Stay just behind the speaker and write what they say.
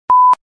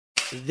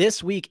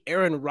This week,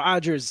 Aaron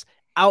Rodgers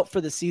out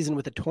for the season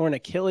with a torn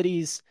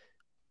Achilles.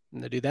 I'm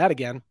going to do that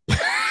again.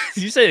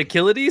 Did you say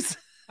Achilles?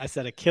 I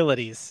said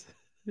Achilles.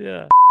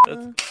 Yeah.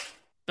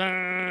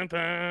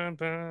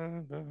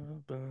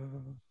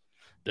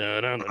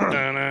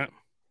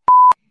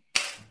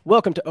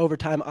 Welcome to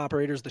Overtime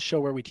Operators, the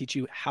show where we teach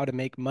you how to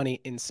make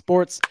money in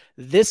sports.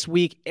 This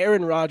week,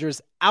 Aaron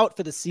Rodgers out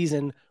for the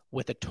season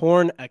with a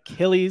torn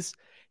Achilles.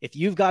 If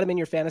you've got him in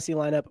your fantasy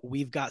lineup,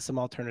 we've got some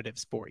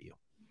alternatives for you.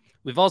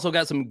 We've also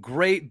got some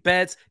great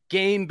bets,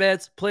 game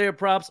bets, player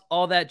props,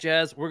 all that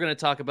jazz. We're going to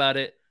talk about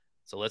it.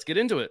 So let's get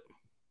into it.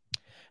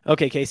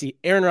 Okay, Casey.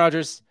 Aaron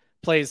Rodgers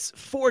plays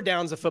 4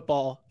 downs of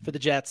football for the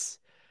Jets.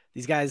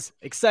 These guys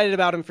excited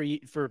about him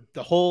for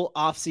the whole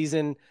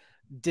offseason.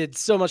 Did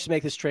so much to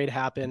make this trade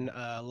happen.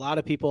 A lot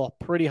of people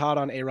pretty hot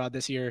on A-Rod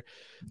this year.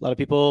 A lot of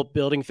people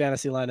building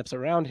fantasy lineups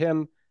around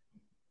him.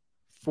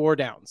 4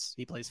 downs.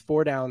 He plays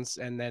 4 downs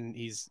and then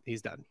he's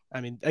done. I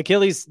mean,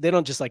 Achilles, they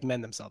don't just like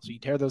mend themselves. You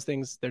tear those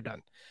things, they're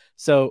done.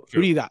 So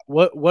Who do you got?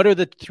 What are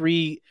the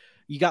 3?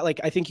 You got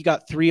I think you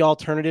got 3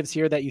 alternatives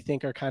here that you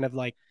think are kind of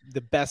like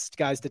the best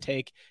guys to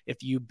take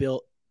if you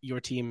built your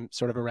team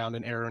sort of around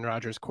an Aaron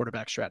Rodgers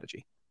quarterback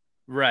strategy.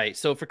 Right.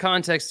 So for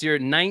context here,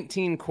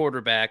 19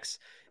 quarterbacks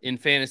in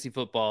fantasy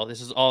football.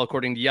 This is all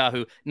according to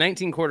Yahoo.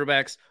 19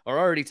 quarterbacks are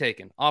already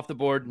taken off the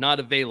board, not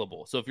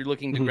available. So if you're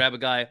looking to grab a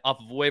guy off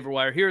of a waiver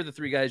wire, here are the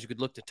 3 guys you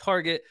could look to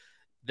target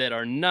that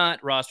are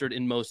not rostered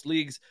in most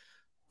leagues.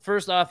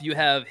 First off, you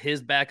have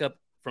his backup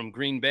from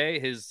Green Bay,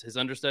 his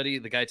understudy,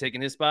 the guy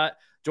taking his spot.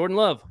 Jordan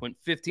Love went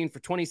 15 for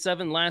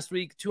 27 last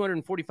week,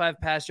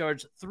 245 pass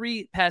yards,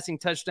 3 passing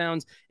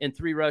touchdowns, and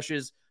 3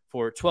 rushes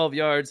for 12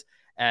 yards.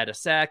 At a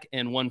sack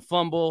and 1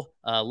 fumble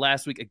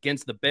last week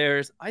against the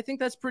Bears. I think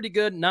that's pretty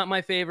good. Not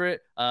my favorite.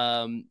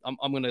 I'm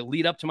going to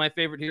lead up to my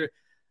favorite here.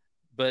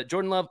 But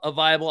Jordan Love, a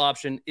viable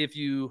option if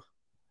you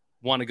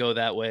want to go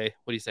that way.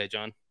 What do you say,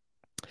 John?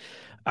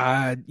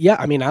 Yeah,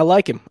 I mean, I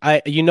like him.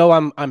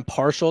 I'm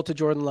partial to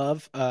Jordan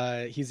Love.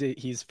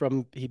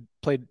 He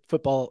played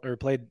football or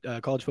played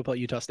college football at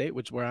Utah State,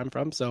 which is where I'm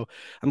from. So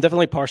I'm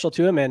definitely partial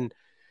to him. And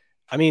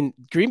I mean,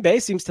 Green Bay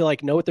seems to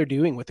know what they're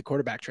doing with the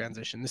quarterback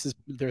transition. This is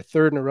their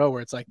 3rd in a row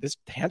where it's like this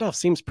handoff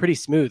seems pretty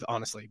smooth,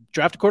 honestly.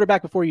 Draft a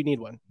quarterback before you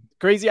need one.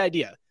 Crazy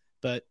idea,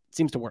 but it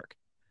seems to work.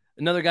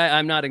 Another guy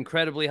I'm not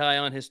incredibly high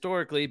on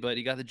historically, but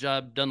he got the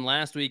job done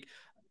last week.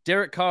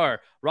 Derek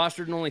Carr,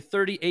 rostered in only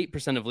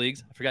 38% of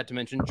leagues. I forgot to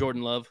mention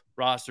Jordan Love,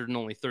 rostered in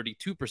only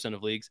 32%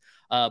 of leagues.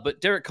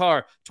 But Derek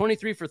Carr,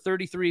 23 for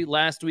 33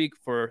 last week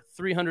for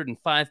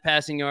 305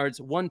 passing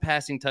yards, 1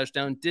 passing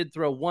touchdown, did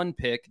throw 1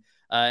 pick.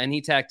 And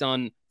he tacked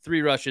on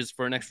 3 rushes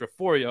for an extra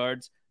 4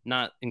 yards.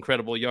 Not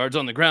incredible yards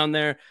on the ground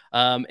there.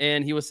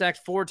 And he was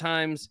sacked 4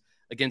 times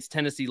against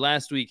Tennessee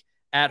last week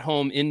at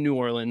home in New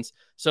Orleans.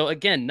 So,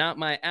 again, not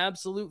my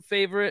absolute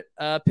favorite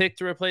pick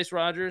to replace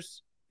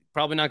Rodgers.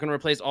 Probably not going to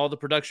replace all the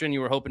production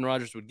you were hoping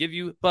Rodgers would give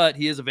you, but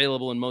he is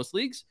available in most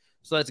leagues.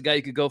 So that's a guy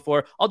you could go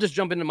for. I'll just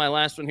jump into my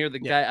last one here. The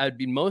guy I'd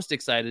be most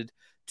excited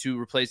to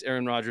replace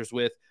Aaron Rodgers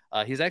with.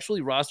 He's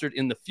actually rostered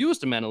in the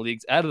fewest amount of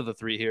leagues out of the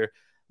 3 here.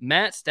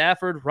 Matt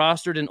Stafford,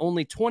 rostered in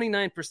only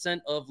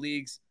 29% of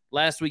leagues.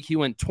 Last week, he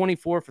went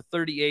 24 for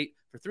 38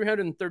 for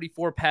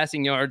 334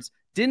 passing yards.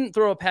 Didn't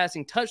throw a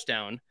passing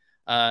touchdown.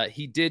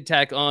 He did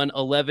tack on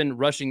 11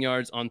 rushing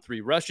yards on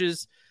 3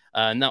 rushes.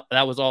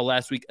 That was all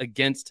last week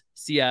against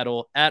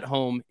Seattle at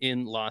home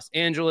in Los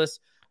Angeles.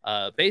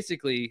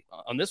 Basically,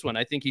 on this one,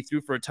 I think he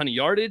threw for a ton of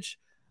yardage,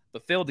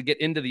 but failed to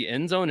get into the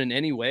end zone in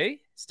any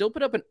way. Still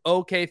put up an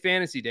okay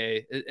fantasy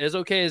day, as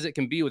okay as it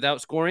can be without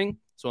scoring.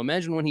 So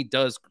imagine when he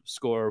does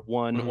score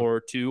 1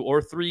 or 2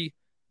 or 3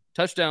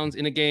 touchdowns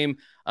in a game.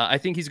 I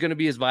think he's going to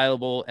be as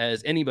viable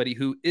as anybody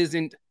who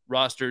isn't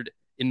rostered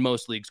in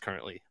most leagues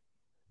currently.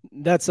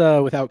 That's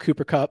without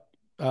Cooper Kupp,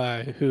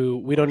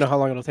 who we don't know how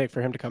long it'll take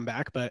for him to come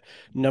back, but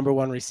number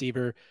 1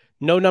 receiver.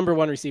 No number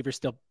 1 receiver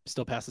still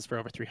passes for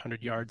over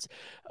 300 yards.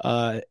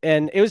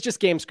 And it was just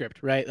game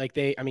script, right?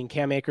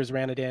 Cam Akers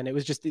ran it in. It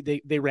was just,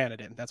 they ran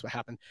it in. That's what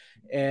happened.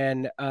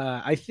 And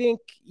I think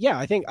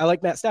I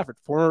like Matt Stafford.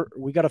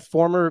 We got a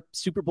former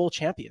Super Bowl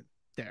champion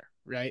there,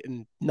 right?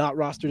 And not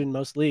rostered in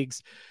most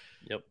leagues.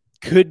 Yep.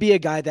 Could be a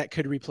guy that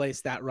could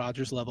replace that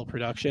Rodgers level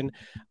production.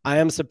 I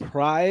am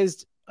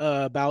surprised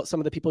about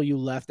some of the people you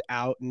left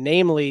out,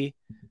 namely,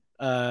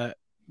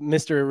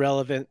 Mr.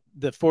 Irrelevant,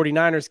 the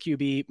 49ers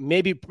QB.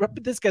 Maybe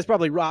this guy's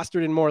probably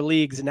rostered in more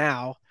leagues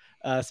now,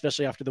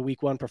 especially after the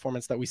week 1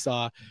 performance that we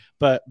saw.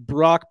 But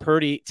Brock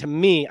Purdy, to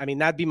me, I mean,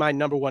 that'd be my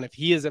number 1. If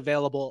he is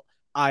available,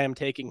 I am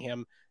taking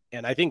him.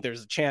 And I think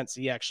there's a chance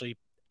he actually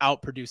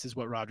outproduces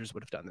what Rodgers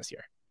would have done this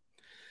year.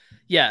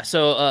 Yeah,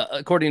 so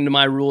according to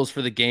my rules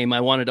for the game,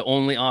 I wanted to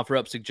only offer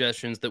up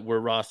suggestions that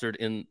were rostered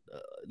in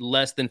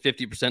less than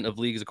 50% of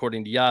leagues,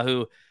 according to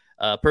Yahoo.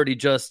 Purdy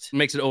just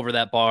makes it over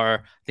that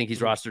bar. I think he's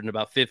Mhm. rostered in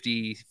about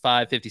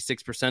 55,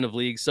 56% of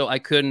leagues. So I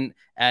couldn't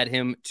add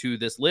him to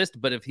this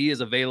list. But if he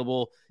is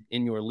available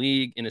in your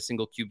league, in a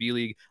single QB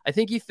league, I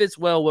think he fits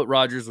well what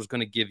Rodgers was going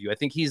to give you. I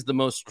think he's the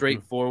most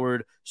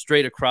straightforward,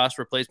 straight across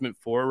replacement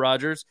for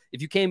Rodgers.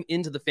 If you came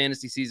into the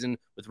fantasy season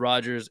with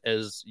Rodgers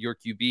as your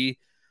QB,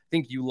 I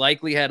think you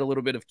likely had a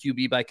little bit of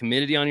QB by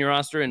committee on your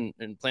roster and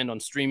planned on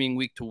streaming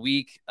week to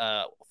week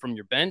from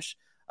your bench.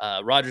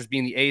 Rodgers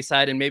being the A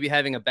side and maybe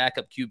having a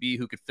backup QB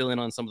who could fill in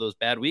on some of those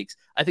bad weeks.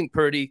 I think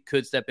Purdy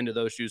could step into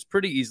those shoes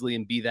pretty easily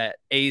and be that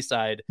A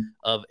side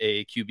of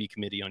a QB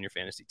committee on your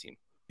fantasy team.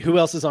 Who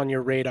else is on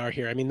your radar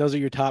here? I mean, those are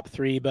your top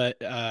three, but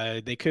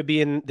they could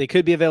be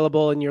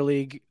available in your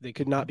league. They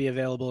could not be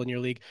available in your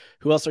league.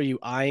 Who else are you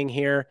eyeing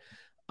here?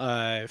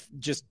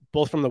 Just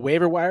both from the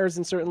waiver wires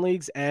in certain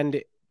leagues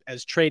and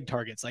as trade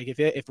targets. Like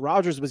if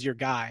Rodgers was your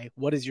guy,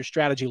 what does your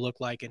strategy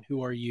look like, and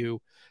who are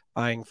you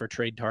eyeing for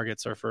trade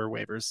targets or for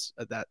waivers?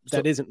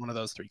 That isn't one of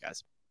those three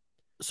guys.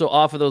 So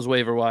off of those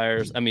waiver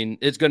wires, I mean,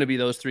 it's going to be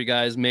those three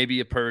guys, maybe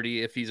a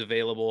Purdy if he's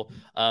available.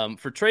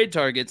 For trade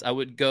targets, I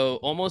would go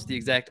almost the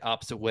exact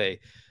opposite way.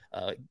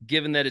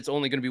 Given that it's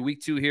only going to be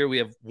week 2 here, we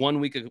have 1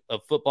 week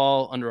of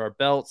football under our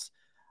belts.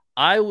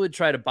 I would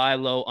try to buy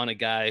low on a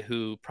guy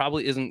who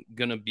probably isn't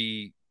going to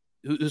be,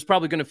 who's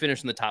probably going to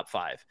finish in the top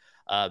 5.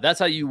 That's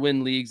how you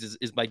win leagues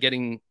is by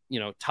getting,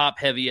 top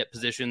heavy at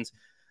positions.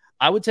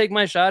 I would take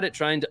my shot at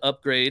trying to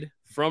upgrade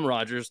from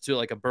Rodgers to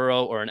like a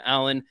Burrow or an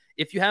Allen.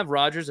 If you have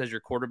Rodgers as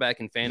your quarterback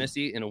in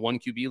fantasy in a 1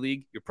 QB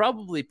league, you're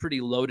probably pretty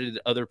loaded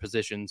at other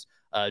positions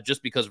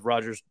just because of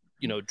Rodgers,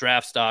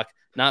 draft stock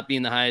not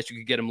being the highest. You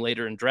could get him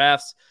later in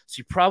drafts. So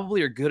you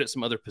probably are good at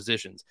some other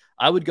positions.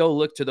 I would go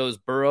look to those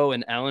Burrow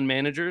and Allen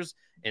managers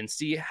and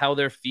see how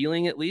they're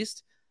feeling at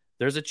least.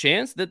 There's a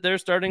chance that they're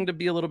starting to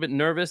be a little bit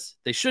nervous.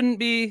 They shouldn't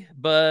be,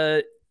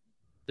 but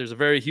there's a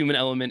very human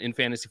element in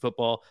fantasy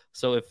football.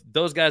 So if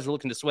those guys are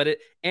looking to sweat it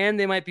and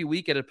they might be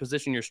weak at a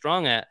position you're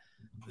strong at,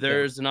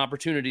 there's an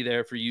opportunity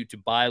there for you to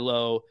buy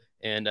low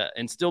and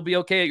still be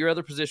okay at your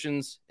other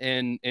positions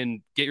and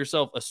get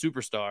yourself a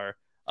superstar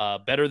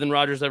better than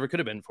Rodgers ever could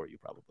have been for you,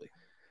 probably.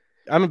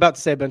 I'm about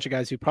to say a bunch of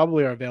guys who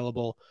probably are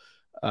available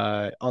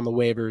on the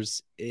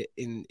waivers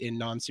in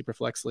non-super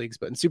flex leagues,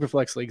 but in super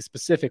flex leagues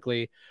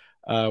specifically,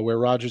 where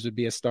Rodgers would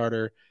be a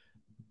starter.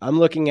 I'm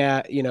looking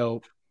at,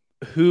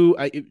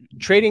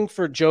 trading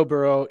for Joe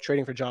Burrow,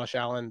 trading for Josh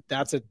Allen.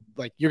 That's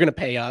you're going to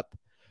pay up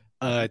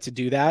to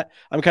do that.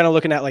 I'm kind of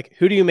looking at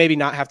who do you maybe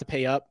not have to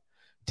pay up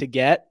to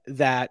get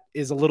that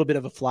is a little bit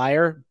of a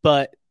flyer,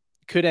 but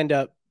could end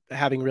up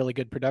having really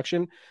good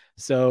production.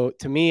 So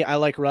to me, I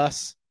like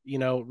Russ.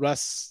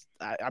 Russ,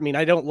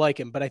 I don't like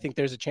him, but I think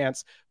there's a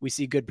chance we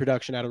see good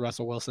production out of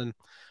Russell Wilson.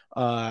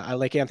 I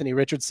like Anthony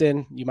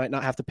Richardson. You might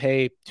not have to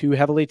pay too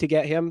heavily to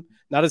get him.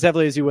 Not as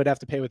heavily as you would have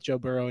to pay with Joe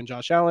Burrow and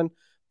Josh Allen,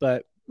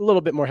 but a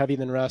little bit more heavy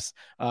than Russ,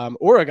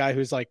 or a guy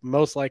who's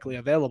most likely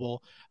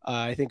available.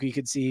 I think we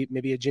could see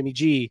maybe a Jimmy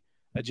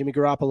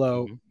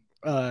Garoppolo,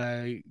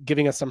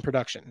 giving us some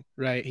production,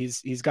 right?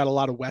 He's got a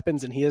lot of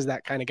weapons and he is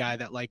that kind of guy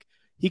that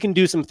he can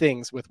do some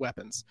things with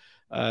weapons.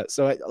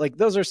 So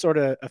those are sort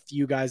of a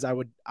few guys I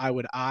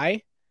would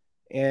eye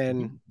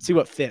and see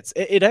what fits.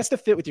 It has to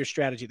fit with your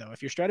strategy though.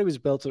 If your strategy was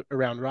built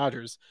around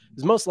Rodgers,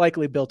 it's most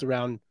likely built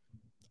around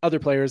other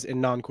players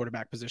in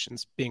non-quarterback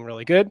positions being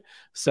really good.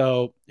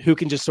 So who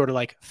can just sort of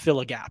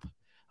fill a gap.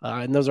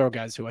 And those are all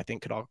guys who I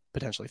think could all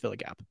potentially fill a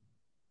gap.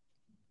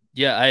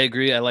 Yeah, I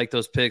agree. I like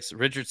those picks.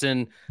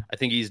 Richardson, I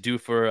think he's due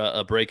for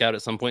a breakout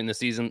at some point in the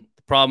season.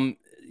 The problem,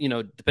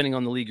 depending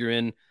on the league you're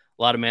in,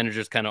 a lot of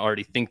managers kind of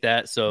already think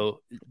that.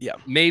 So yeah,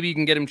 maybe you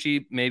can get him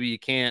cheap. Maybe you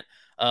can't.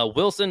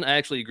 Wilson, I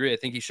actually agree. I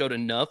think he showed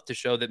enough to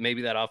show that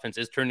maybe that offense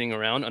is turning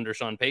around under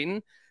Sean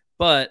Payton,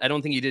 but I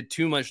don't think he did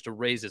too much to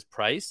raise his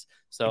price.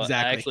 So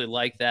exactly. I actually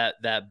like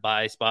that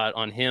buy spot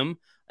on him.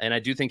 And I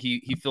do think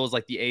he feels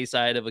like the A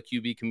side of a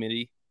QB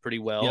committee pretty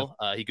well.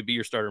 Yep. He could be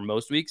your starter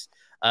most weeks.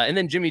 And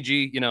then Jimmy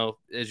G,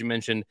 as you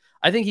mentioned,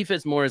 I think he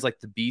fits more as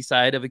the B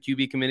side of a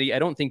QB committee. I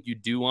don't think you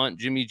do want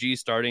Jimmy G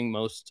starting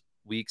most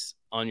weeks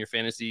on your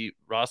fantasy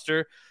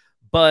roster,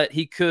 but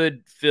he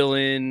could fill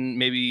in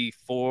maybe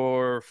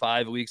 4 or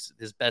 5 weeks,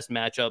 his best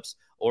matchups,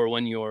 or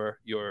when your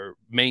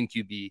main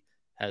QB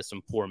has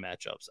some poor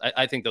matchups.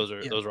 I think those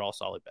are all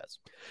solid bets.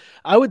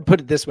 I would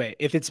put it this way: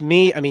 if it's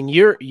me, I mean,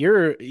 you're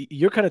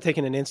kind of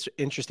taking an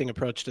interesting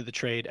approach to the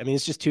trade. I mean,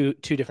 it's just two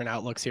different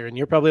outlooks here, and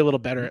you're probably a little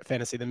better at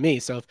fantasy than me.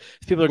 So if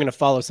people are going to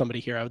follow somebody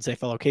here, I would say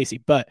follow Casey.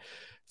 But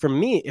for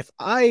me, if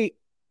I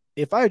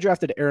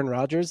drafted Aaron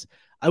Rodgers,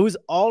 I was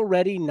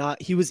already not.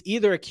 He was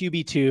either a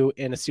QB2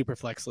 in a super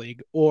flex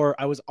league, or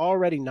I was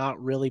already not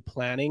really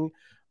planning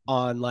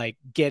on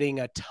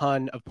getting a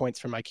ton of points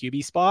from my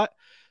QB spot.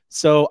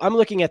 So I'm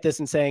looking at this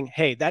and saying,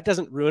 hey, that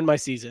doesn't ruin my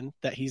season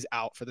that he's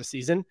out for the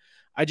season.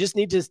 I just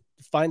need to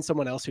find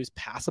someone else who's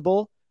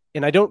passable.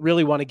 And I don't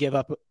really want to give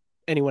up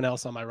anyone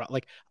else on my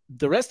like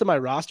the rest of my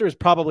roster is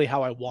probably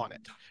how I want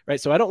it, right?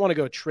 So I don't want to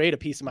go trade a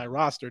piece of my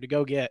roster to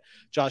go get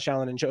Josh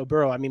Allen and Joe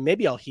Burrow. I mean,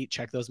 maybe I'll heat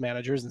check those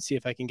managers and see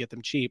if I can get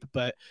them cheap,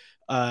 but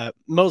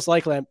most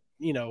likely I'm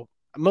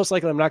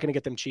not going to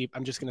get them cheap.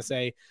 I'm just going to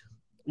say,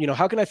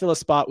 how can I fill a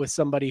spot with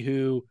somebody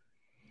who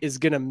is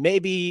going to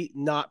maybe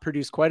not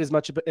produce quite as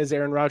much as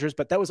Aaron Rodgers,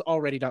 but that was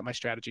already not my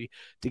strategy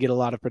to get a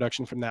lot of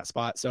production from that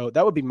spot. So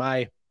that would be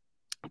my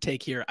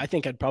take here. I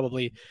think I'd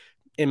probably,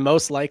 and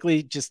most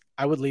likely,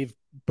 I would leave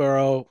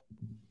Burrow,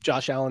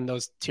 Josh Allen,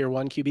 those tier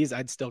 1 QBs.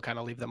 I'd still kind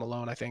of leave them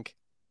alone, I think.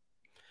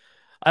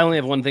 I only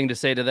have one thing to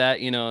say to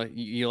that.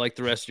 You like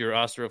the rest of your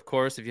roster, of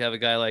course, if you have a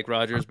guy like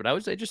Rodgers, but I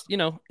would say just,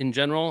 in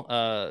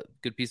general,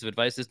 good piece of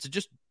advice is to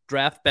just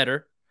draft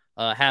better,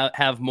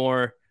 have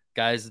more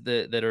guys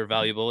that are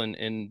valuable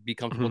and be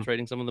comfortable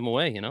trading some of them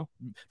away.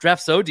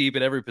 Draft so deep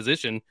at every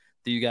position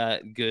that you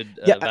got good,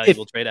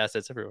 valuable trade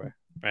assets everywhere.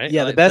 Right?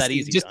 Yeah, the best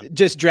easy,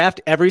 just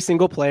draft every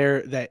single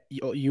player that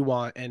you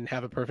want and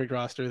have a perfect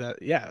roster.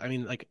 I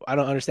mean, like, I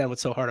don't understand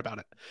what's so hard about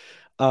it.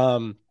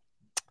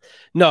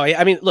 No,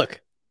 I mean, look,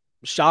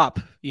 shop,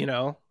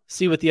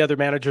 see what the other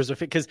managers are,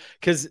 because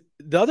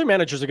the other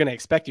managers are going to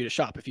expect you to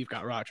shop if you've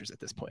got Rodgers at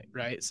this point,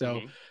 right?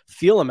 So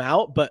feel them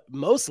out, but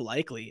most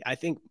likely, I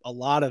think a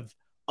lot of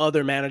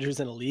other managers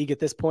in a league at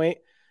this point,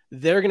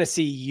 they're going to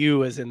see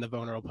you as in the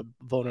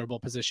vulnerable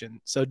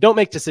position. So don't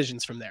make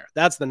decisions from there.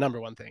 That's the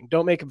number one thing.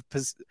 Don't make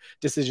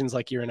decisions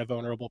like you're in a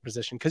vulnerable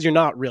position, because you're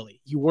not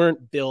really. You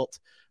weren't built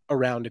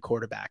around a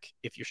quarterback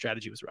if your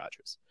strategy was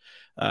Rodgers.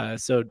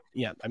 So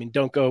yeah, I mean,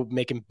 don't go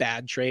making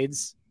bad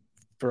trades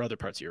for other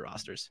parts of your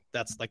rosters.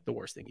 That's like the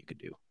worst thing you could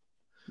do.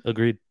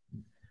 Agreed.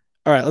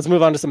 All right, let's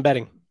move on to some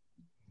betting.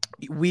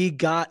 We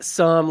got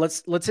some,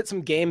 let's hit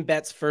some game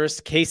bets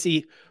first.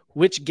 Casey,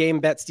 which game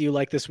bets do you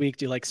like this week?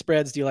 Do you like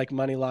spreads? Do you like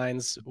money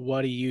lines?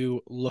 What are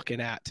you looking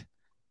at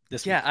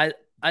this week? Yeah,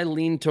 I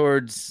lean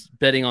towards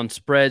betting on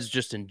spreads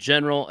just in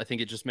general. I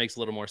think it just makes a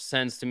little more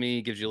sense to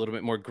me. Gives you a little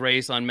bit more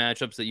grace on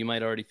matchups that you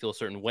might already feel a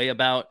certain way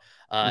about.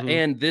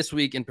 And this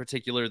week in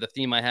particular, the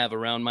theme I have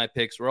around my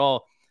picks were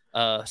all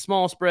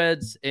small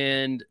spreads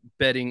and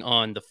betting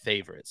on the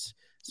favorites.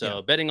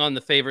 So betting on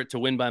the favorite to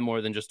win by more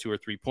than just 2 or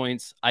 3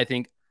 points. I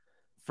think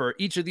for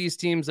each of these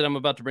teams that I'm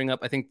about to bring up,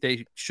 I think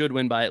they should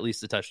win by at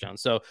least a touchdown.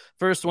 So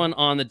first one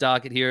on the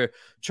docket here,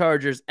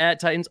 Chargers at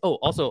Titans. Oh,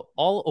 also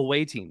all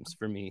away teams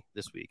for me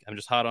this week. I'm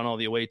just hot on all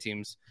the away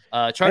teams.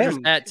 Chargers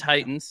at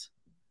Titans.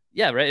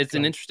 Yeah, right. It's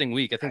an interesting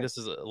week. I think this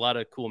is a lot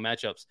of cool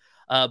matchups.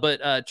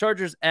 But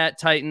Chargers at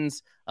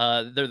Titans,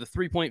 they're the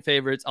 3-point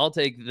favorites. I'll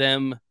take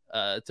them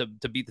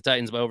to beat the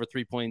Titans by over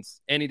 3 points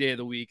any day of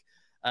the week.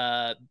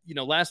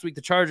 Last week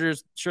the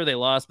Chargers, sure, they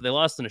lost, but they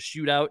lost in a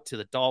shootout to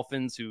the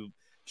Dolphins, who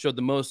showed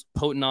the most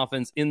potent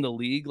offense in the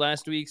league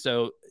last week.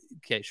 So,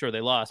 okay, sure,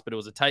 they lost, but it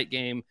was a tight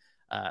game.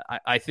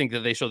 I think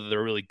that they showed that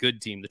they're a really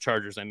good team, the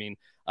Chargers. I mean,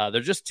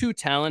 they're just too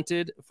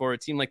talented for a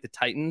team like the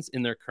Titans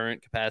in their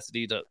current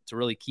capacity to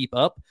really keep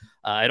up.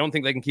 I don't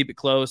think they can keep it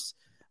close.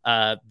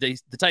 The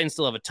Titans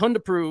still have a ton to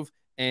prove,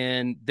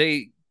 and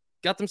they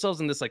got themselves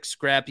in this like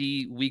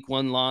scrappy week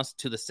 1 loss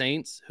to the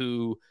Saints,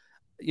 who,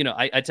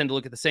 I tend to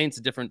look at the Saints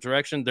a different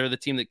direction. They're the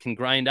team that can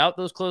grind out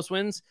those close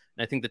wins.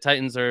 And I think the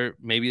Titans are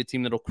maybe a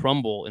team that'll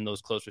crumble in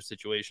those closer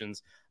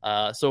situations.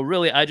 So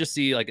really, I just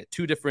see like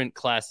 2 different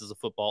classes of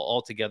football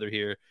all together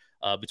here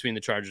between the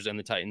Chargers and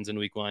the Titans in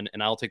week 1.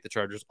 And I'll take the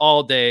Chargers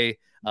all day.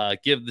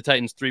 Give the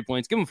Titans 3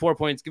 points, give them 4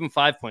 points, give them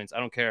 5 points. I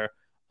don't care.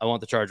 I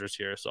want the Chargers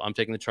here. So I'm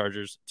taking the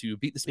Chargers to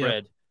beat the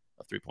spread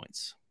of 3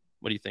 points.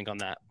 What do you think on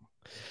that?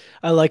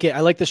 I like it.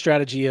 I like the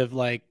strategy of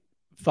like,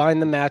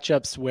 find the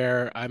matchups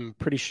where I'm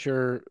pretty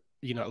sure,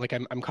 like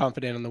I'm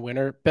confident in the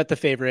winner, bet the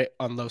favorite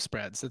on low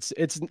spreads.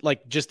 It's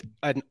like just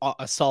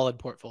a solid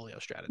portfolio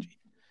strategy.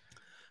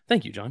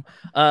 Thank you, John.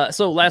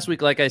 So last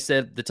week, like I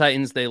said, the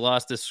Titans, they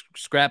lost this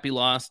scrappy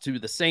loss to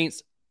the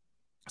Saints.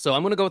 So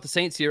I'm going to go with the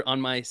Saints here on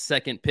my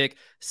second pick.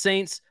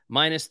 Saints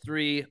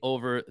 -3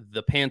 over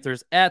the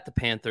Panthers at the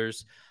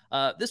Panthers.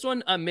 This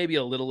one I'm maybe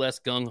a little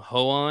less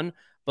gung-ho on,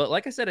 but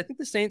like I said, I think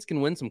the Saints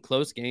can win some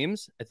close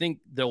games. I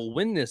think they'll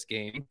win this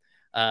game.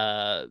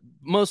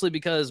 Mostly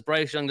because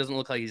Bryce Young doesn't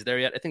look like he's there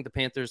yet. I think the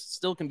Panthers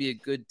still can be a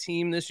good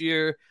team this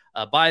year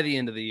by the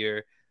end of the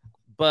year,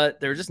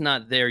 but they're just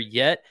not there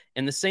yet.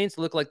 And the Saints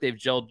look like they've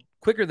gelled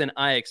quicker than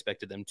I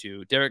expected them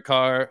to. Derek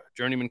Carr,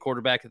 journeyman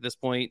quarterback at this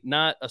point,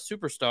 not a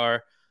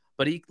superstar,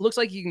 but he looks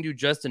like he can do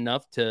just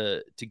enough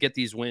to get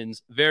these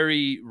wins.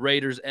 Very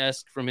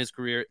Raiders-esque from his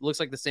career. It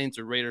looks like the Saints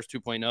are Raiders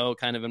 2.0,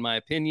 kind of in my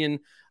opinion.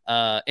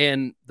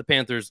 And the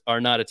Panthers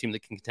are not a team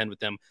that can contend with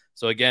them.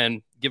 So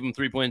again, give them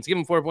 3 points, give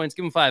them 4 points,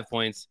 give them 5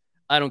 points.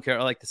 I don't care.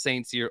 I like the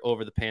Saints here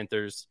over the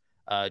Panthers.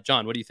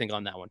 John, what do you think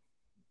on that one?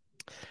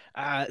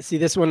 See,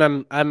 this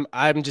one,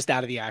 I'm just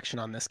out of the action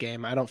on this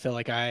game. I don't feel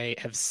like I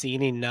have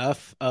seen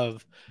enough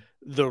of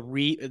the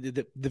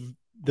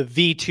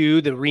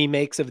V2, the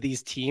remakes of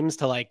these teams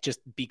to like just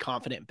be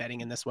confident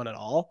betting in this one at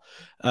all.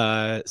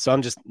 So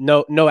I'm just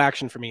no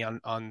action for me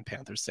on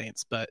Panthers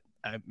Saints, but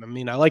I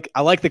mean, I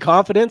like the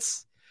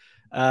confidence.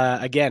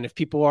 Again, if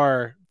people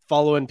are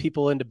following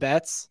people into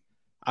bets,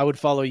 I would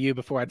follow you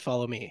before I'd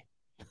follow me.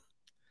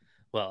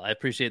 Well, I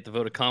appreciate the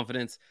vote of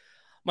confidence.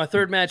 My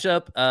third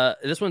matchup,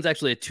 this one's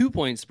actually a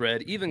 2-point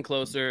spread, even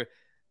closer,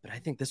 but I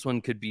think this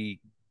one could be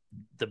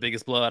the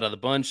biggest blowout of the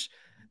bunch.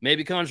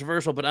 Maybe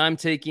controversial, but I'm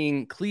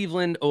taking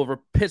Cleveland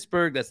over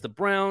Pittsburgh. That's the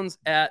Browns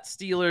at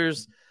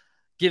Steelers.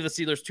 Give the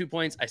Steelers 2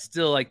 points. I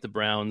still like the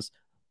Browns.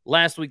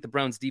 Last week, the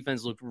Browns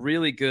defense looked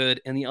really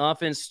good, and the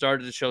offense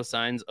started to show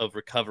signs of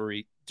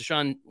recovery.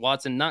 Deshaun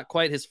Watson, not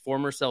quite his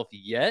former self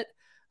yet.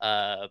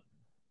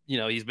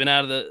 He's been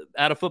out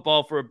of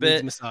football for a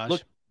bit.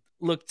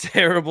 Looked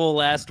terrible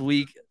last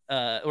week,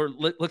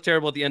 looked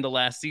terrible at the end of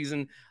last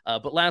season.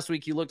 But last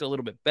week he looked a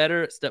little bit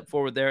better, step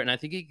forward there, and I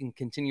think he can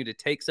continue to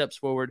take steps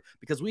forward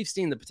because we've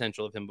seen the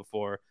potential of him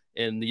before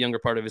in the younger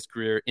part of his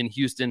career in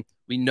Houston.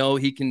 We know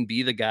he can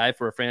be the guy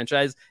for a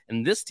franchise,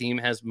 and this team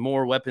has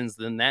more weapons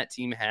than that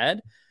team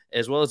had,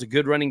 as well as a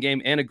good running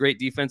game and a great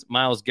defense.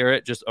 Myles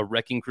Garrett, just a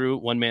wrecking crew,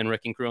 one-man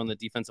wrecking crew on the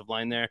defensive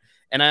line there.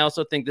 And I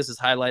also think this is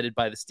highlighted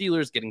by the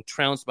Steelers getting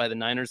trounced by the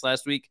Niners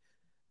last week.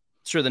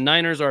 Sure, the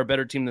Niners are a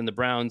better team than the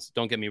Browns,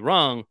 don't get me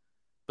wrong,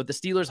 but the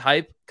Steelers'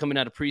 hype coming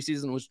out of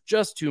preseason was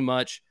just too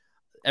much.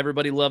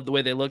 Everybody loved the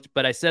way they looked,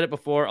 but I said it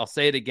before, I'll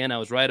say it again, I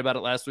was right about it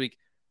last week.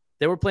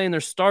 They were playing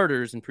their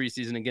starters in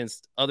preseason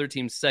against other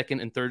teams' second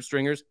and third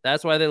stringers.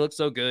 That's why they looked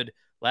so good.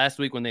 Last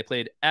week when they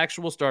played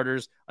actual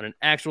starters on an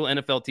actual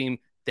NFL team,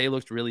 they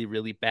looked really,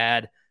 really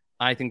bad.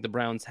 I think the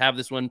Browns have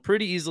this one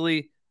pretty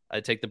easily. I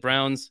take the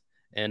Browns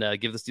and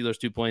give the Steelers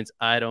 2 points.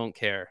 I don't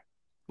care.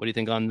 What do you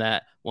think on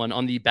that one,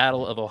 on the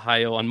Battle of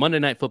Ohio on Monday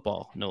Night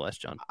Football, no less,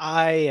 John?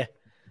 I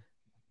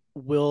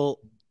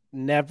will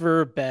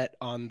never bet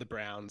on the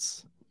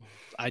Browns.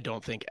 I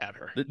don't think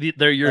ever.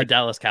 They're your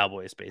Dallas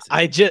Cowboys,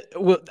 basically.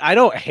 I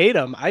don't hate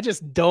them. I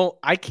just don't.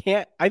 I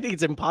can't. I think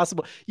it's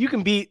impossible. You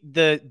can beat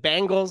the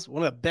Bengals,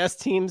 one of the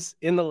best teams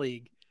in the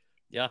league.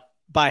 Yeah.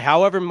 By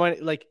however much.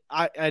 Like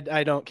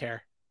I don't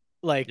care.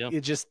 Like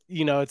It just,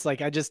 it's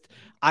like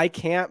I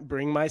can't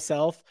bring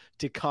myself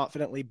to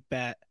confidently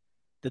bet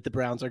that the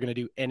Browns are going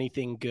to do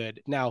anything good.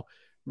 Now,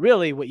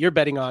 really, what you're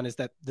betting on is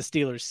that the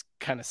Steelers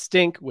kind of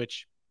stink,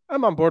 which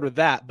I'm on board with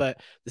that. But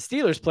the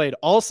Steelers played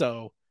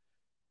also,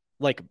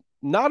 like,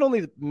 not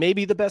only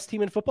maybe the best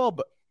team in football,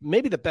 but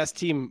maybe the best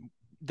team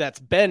that's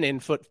been in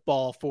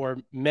football for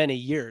many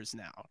years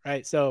now,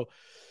 right? So,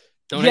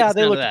 they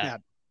look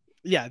bad.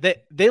 Yeah,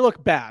 they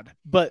look bad,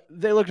 but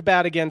they looked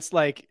bad against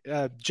like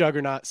a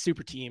juggernaut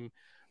super team.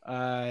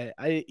 I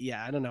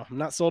don't know. I'm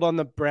not sold on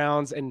the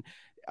Browns, and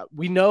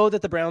we know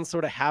that the Browns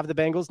sort of have the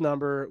Bengals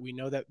number. We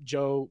know that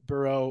Joe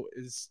Burrow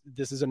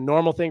this is a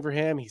normal thing for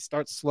him. He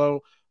starts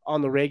slow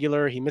on the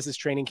regular. He misses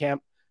training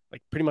camp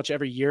like pretty much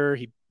every year.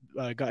 He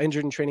got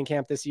injured in training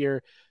camp this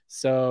year.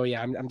 So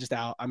yeah, I'm just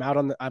out. I'm out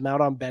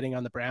on betting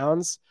on the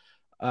Browns.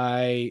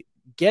 I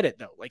get it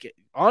though. Like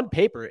on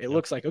paper, it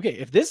looks like, okay,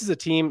 if this is a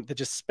team that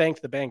just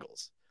spanked the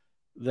Bengals,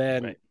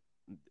 then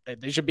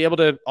they should be able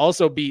to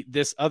also beat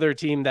this other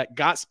team that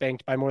got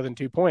spanked by more than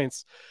 2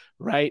 points,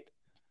 right?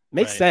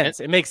 Makes sense.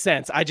 It makes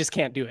sense. I just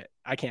can't do it.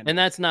 I can't. And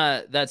that's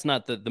not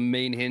the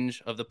main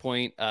hinge of the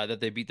point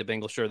that they beat the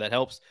Bengals. Sure, that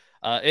helps.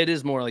 It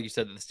is more like you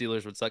said that the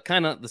Steelers would suck,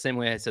 kind of the same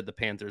way I said the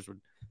Panthers would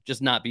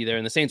just not be there.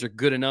 And the Saints are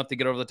good enough to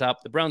get over the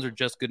top. The Browns are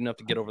just good enough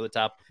to get over the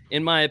top,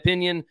 in my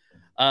opinion.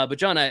 But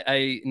John,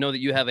 I know that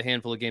you have a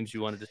handful of games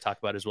you wanted to talk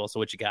about as well. So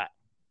what you got?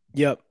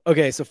 Yep.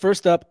 Okay. So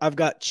first up, I've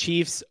got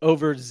Chiefs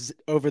over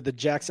the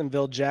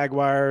Jacksonville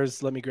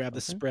Jaguars. Let me grab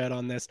the spread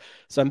on this.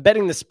 So I'm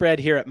betting the spread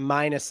here at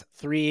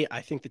 -3.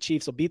 I think the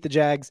Chiefs will beat the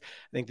Jags.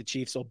 I think the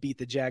Chiefs will beat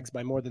the Jags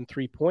by more than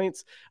 3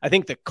 points. I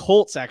think the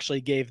Colts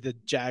actually gave the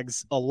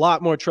Jags a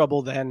lot more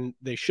trouble than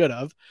they should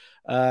have.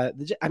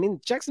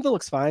 Jacksonville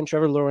looks fine.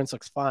 Trevor Lawrence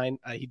looks fine.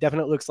 He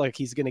definitely looks like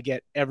he's going to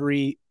get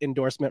every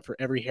endorsement for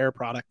every hair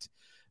product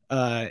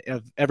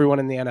of everyone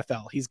in the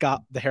NFL. He's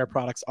got the hair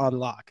products on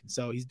lock.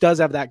 So he does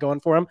have that going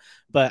for him,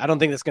 but I don't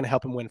think that's going to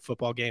help him win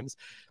football games.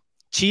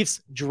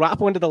 Chiefs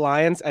drop one to the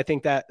Lions. I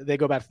think that they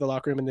go back to the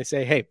locker room and they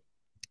say, hey,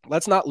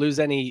 let's not lose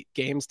any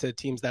games to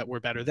teams that we're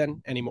better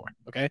than anymore.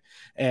 Okay.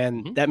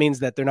 And that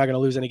means that they're not going to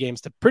lose any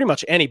games to pretty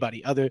much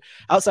anybody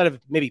outside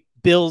of maybe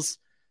Bills,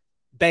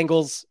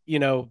 Bengals,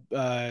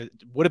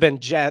 would have been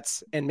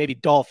Jets and maybe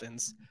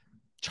Dolphins,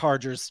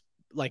 Chargers.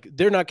 Like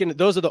they're not going to,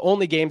 those are the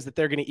only games that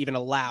they're going to even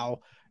allow.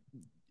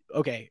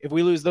 Okay, if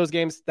we lose those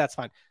games, that's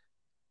fine.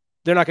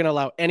 They're not going to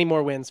allow any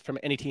more wins from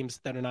any teams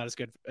that are not as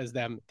good as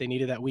them. They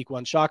needed that week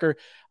 1 shocker.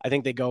 I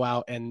think they go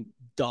out and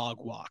dog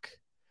walk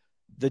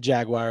the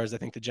Jaguars. I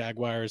think the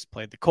Jaguars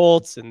played the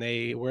Colts and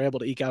they were able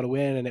to eke out a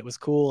win and it was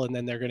cool. And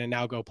then they're going to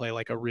now go play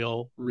like a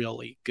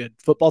really good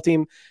football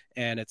team.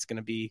 And it's going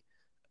to be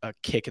a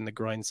kick in the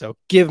groin. So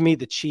give me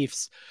the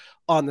Chiefs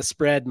on the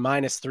spread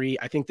 -3.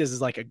 I think this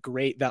is like a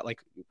great that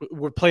like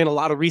we're playing a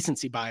lot of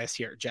recency bias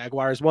here.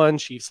 Jaguars won,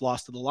 Chiefs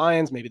lost to the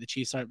Lions. Maybe the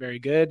Chiefs aren't very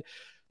good.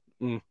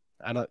 I'm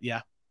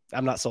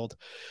not sold.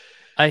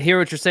 I hear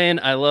what you're saying.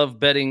 I love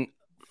betting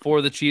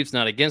for the Chiefs,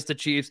 not against the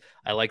Chiefs.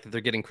 I like that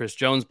they're getting Chris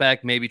Jones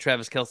back, maybe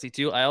Travis Kelce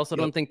too. I also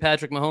don't think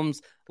Patrick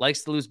Mahomes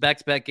likes to lose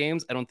back-to-back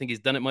games. I don't think he's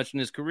done it much in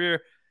his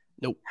career.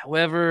 Nope.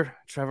 However,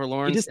 Trevor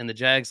Lawrence and the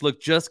Jags look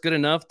just good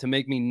enough to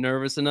make me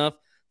nervous enough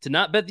to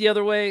not bet the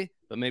other way,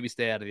 but maybe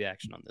stay out of the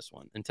action on this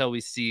one until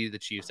we see the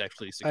Chiefs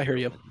actually secure. I hear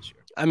you. This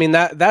year. I mean,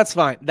 that's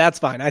fine. That's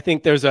fine. I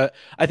think there's a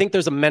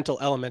mental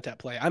element at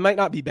play. I might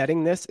not be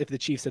betting this if the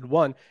Chiefs had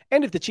won,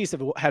 and if the Chiefs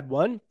had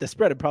won, the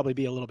spread would probably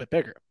be a little bit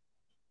bigger.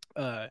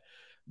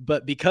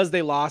 But because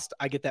they lost,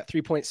 I get that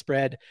 3-point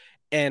spread,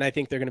 and I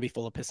think they're going to be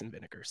full of piss and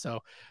vinegar.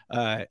 So,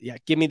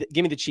 give me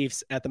the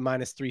Chiefs at the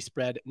 -3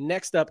 spread.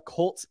 Next up,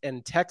 Colts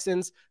and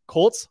Texans.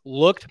 Colts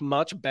looked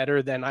much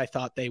better than I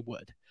thought they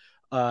would.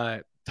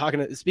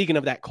 Speaking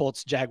of that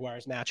Colts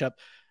Jaguars matchup,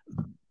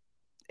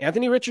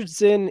 Anthony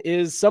Richardson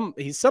he's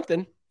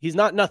something. He's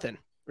not nothing,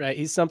 right?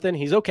 He's something.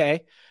 He's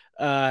okay.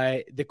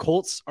 The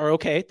Colts are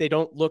okay. They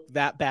don't look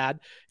that bad.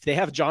 If they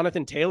have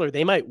Jonathan Taylor,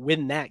 they might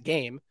win that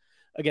game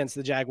against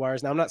the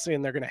Jaguars. Now, I'm not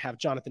saying they're going to have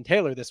Jonathan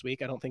Taylor this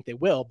week. I don't think they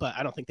will, but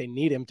I don't think they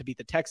need him to beat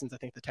the Texans. I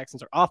think the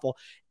Texans are awful.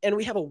 And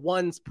we have a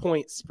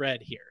 1-point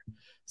spread here.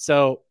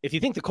 So if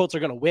you think the Colts are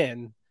going to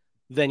win,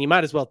 then you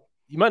might as well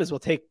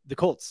take the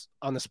Colts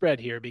on the spread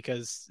here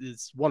because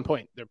it's 1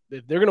 point.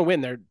 If they're going to win,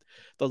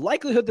 the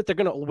likelihood that they're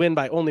going to win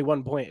by only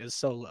 1 point is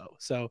so low.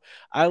 So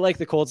I like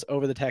the Colts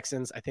over the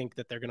Texans. I think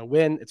that they're going to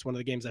win. It's one of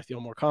the games I feel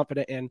more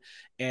confident in,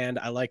 and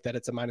I like that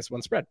it's a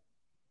 -1 spread.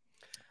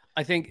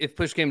 I think if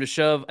push came to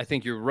shove, I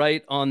think you're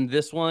right on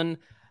this one.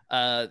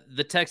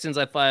 The Texans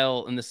I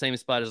file in the same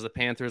spot as the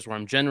Panthers, where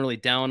I'm generally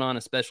down on,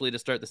 especially to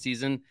start the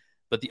season.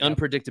 But the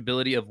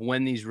unpredictability of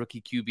when these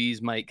rookie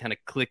QBs might kind of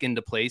click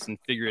into place and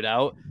figure it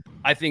out,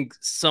 I think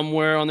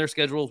somewhere on their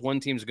schedules, one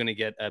team's going to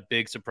get a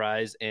big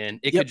surprise, and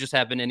it could just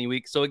happen any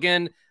week. So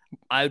again,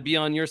 I would be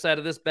on your side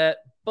of this bet,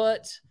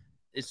 but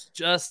it's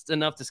just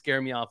enough to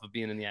scare me off of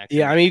being in the action.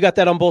 Yeah, I mean, you got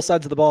that on both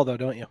sides of the ball, though,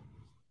 don't you?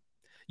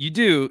 You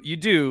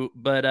do,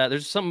 but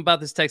there's something about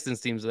this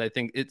Texans teams that I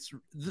think it's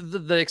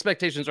the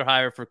expectations are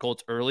higher for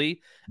Colts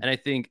early, and I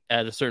think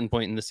at a certain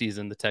point in the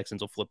season, the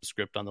Texans will flip the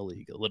script on the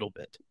league a little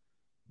bit.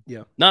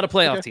 Yeah, not a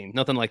playoff team,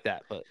 nothing like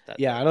that. But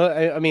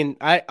I mean,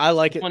 I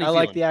like it. I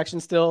like the action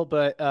still,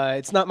 but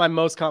it's not my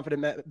most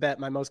confident bet.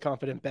 My most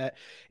confident bet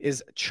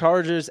is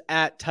Chargers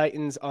at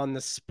Titans on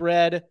the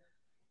spread.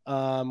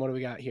 What do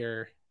we got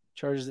here?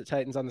 Chargers at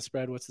Titans on the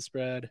spread. What's the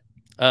spread?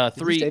 3.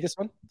 Did you say this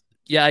one?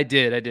 Yeah, I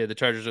did. The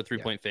Chargers are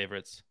 3-point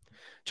favorites.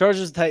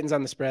 Chargers, Titans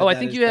on the spread. Oh, I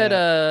think you had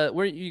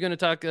where are you going to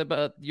talk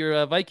about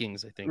your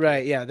Vikings, I think.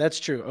 Right, yeah, that's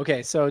true.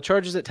 Okay, so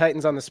Chargers at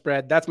Titans on the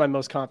spread. That's my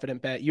most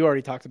confident bet. You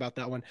already talked about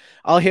that one.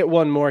 I'll hit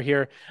one more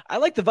here. I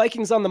like the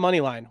Vikings on the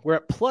money line. We're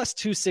at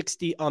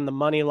 +260 on the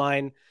money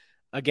line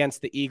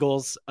against the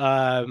Eagles.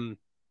 Look,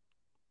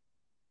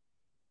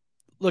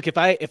 if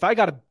I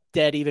got a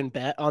dead even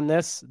bet on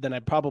this, then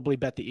I'd probably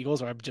bet the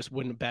Eagles, or I just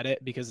wouldn't bet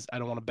it because I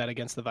don't want to bet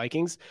against the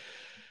Vikings.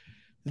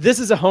 This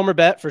is a homer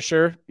bet for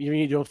sure.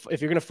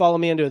 If you're going to follow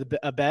me into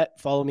a bet,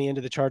 follow me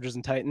into the Chargers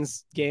and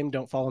Titans game.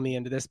 Don't follow me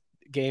into this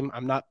game.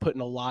 I'm not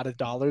putting a lot of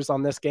dollars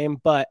on this game,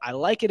 but I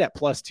like it at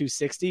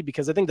 +260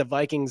 because I think the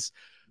Vikings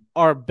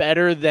are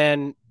better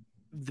than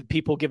the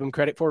people give them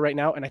credit for right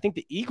now. And I think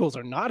the Eagles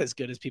are not as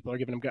good as people are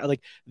giving them credit.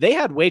 Like, they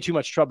had way too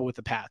much trouble with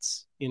the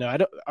Pats. Are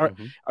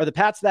the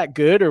Pats that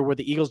good, or were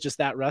the Eagles just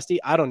that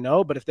rusty? I don't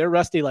know. But if they're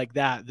rusty like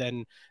that,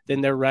 then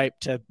they're ripe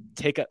to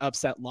take an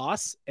upset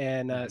loss.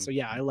 And so,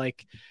 yeah, I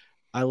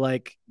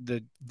like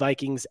the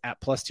Vikings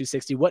at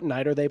 +260. What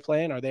night are they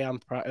playing? Are they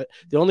on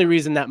the only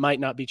reason that might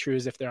not be true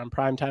is if they're on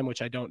prime time,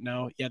 which I don't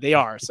know. Yeah, they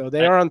are. So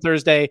they are on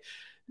Thursday.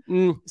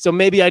 So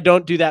maybe I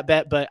don't do that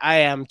bet, but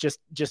I am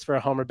just for a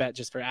homer bet,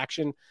 just for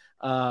action.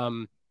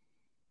 Probably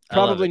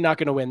not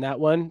going to win that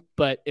one,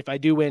 but if I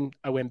do win,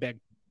 I win big.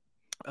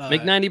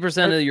 Make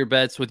 90% of your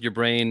bets with your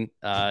brain.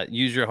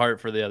 Use your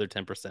heart for the other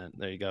 10%.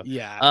 There you go.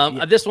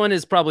 Yeah. This one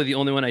is probably the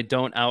only one I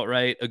don't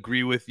outright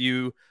agree with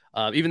you.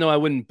 Even though I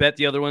wouldn't bet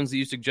the other ones that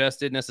you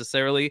suggested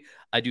necessarily,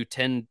 I do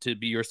tend to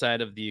be your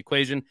side of the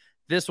equation.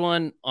 This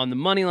one on the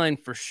money line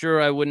for sure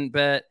I wouldn't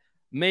bet.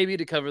 Maybe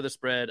to cover the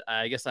spread.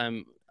 I guess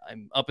I'm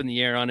up in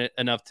the air on it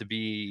enough to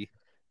be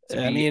out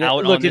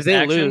on this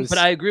action. Lose. But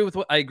I agree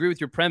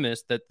with your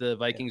premise that the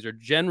Vikings are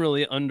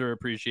generally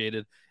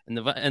underappreciated, and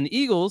the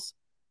Eagles.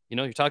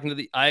 You're talking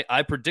to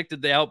I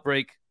predicted the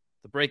outbreak.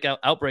 The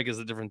outbreak is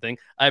a different thing.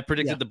 I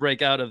predicted the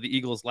breakout of the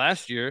Eagles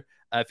last year.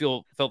 I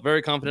felt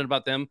very confident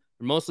about them.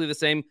 They're mostly the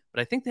same, but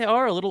I think they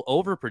are a little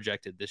over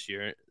projected this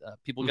year.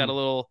 People got a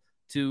little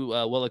too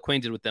well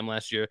acquainted with them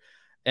last year.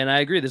 And I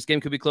agree, this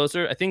game could be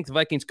closer. I think the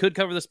Vikings could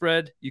cover the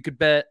spread. You could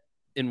bet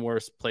in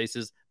worse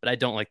places, but I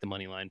don't like the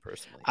money line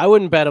personally. I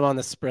wouldn't bet them on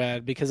the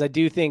spread because I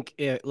do think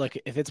if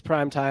it's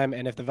prime time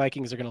and if the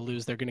Vikings are going to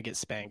lose, they're going to get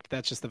spanked.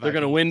 That's just the Vikings.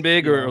 They're going to win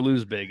big or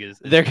lose big.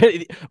 They're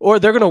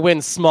going to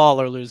win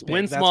small or lose big.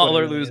 Win small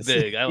or lose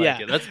big. I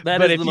like it.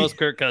 That is the most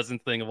Kirk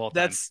Cousins thing of all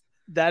time.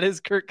 That is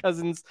Kirk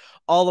Cousins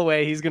all the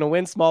way. He's going to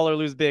win small or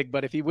lose big,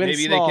 but if he wins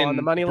Maybe they small on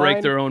the can money break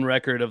line, their own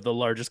record of the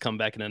largest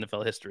comeback in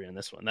NFL history in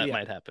this one. That yeah,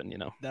 might happen,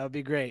 that would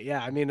be great.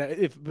 Yeah, I mean,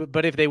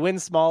 if they win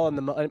small on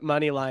the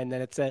money line,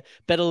 then it's a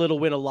bet a little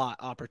win a lot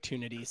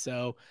opportunity.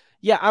 So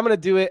yeah, I'm gonna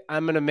do it.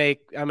 I'm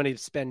gonna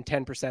spend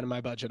 10% of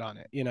my budget on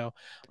it.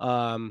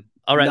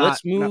 All right,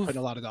 not putting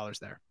a lot of dollars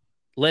there.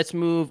 Let's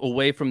move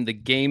away from the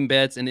game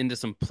bets and into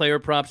some player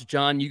props.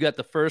 John, you got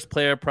the first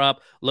player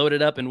prop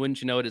loaded up, and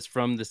wouldn't you know it, it's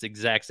from this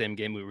exact same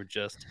game we were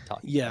just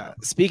talking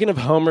about. Speaking of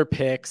homer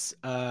picks,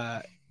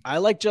 I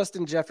like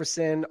Justin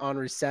Jefferson on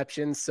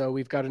receptions, so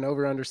we've got an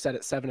over/under set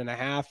at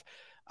 7.5.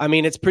 I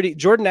mean, it's pretty.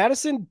 Jordan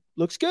Addison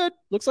looks good.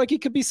 Looks like he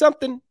could be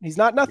something. He's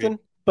not nothing,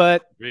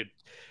 but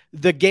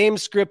the game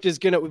script is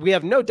gonna. We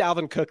have no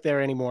Dalvin Cook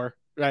there anymore,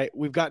 right?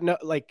 We've got no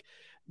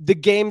the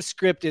game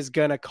script is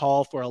going to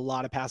call for a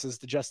lot of passes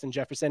to Justin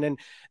Jefferson. And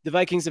the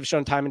Vikings have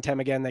shown time and time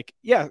again,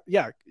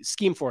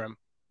 scheme for him,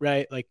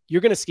 right? Like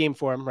you're going to scheme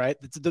for him, right?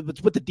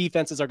 That's what the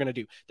defenses are going to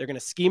do. They're going to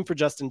scheme for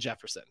Justin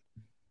Jefferson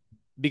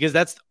because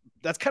that's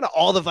kind of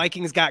all the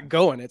Vikings got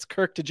going. It's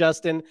Kirk to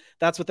Justin.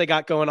 That's what they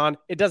got going on.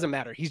 It doesn't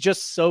matter. He's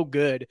just so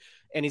good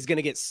and he's going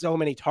to get so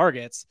many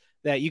targets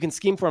that you can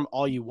scheme for him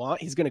all you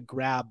want. He's going to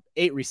grab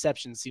 8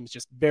 receptions. Seems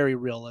just very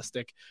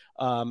realistic.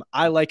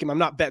 I like him. I'm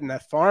not betting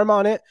that farm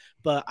on it,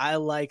 but I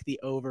like the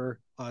over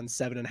on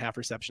 7.5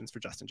 receptions for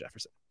Justin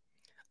Jefferson.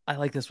 I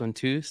like this one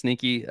too.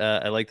 Sneaky.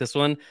 I like this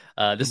one.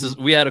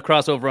 We had a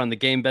crossover on the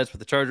game bets with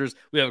the Chargers.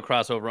 We have a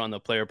crossover on the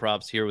player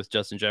props here with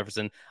Justin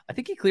Jefferson. I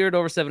think he cleared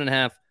over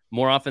 7.5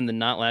 more often than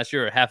not last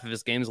year, or half of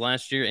his games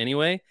last year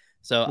anyway.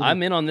 So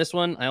I'm in on this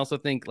one. I also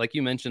think, like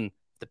you mentioned,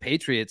 the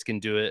Patriots can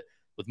do it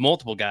with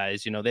multiple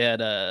guys. They had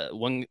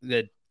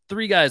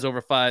 3 guys over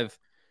five.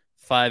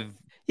 Yeah,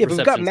 but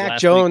we've got Mac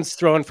Jones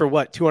throwing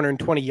for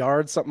 220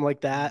 yards, something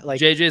like that. Like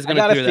JJ is going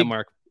to clear that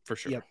mark for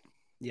sure. Yep.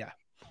 Yeah.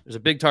 There's a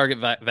big target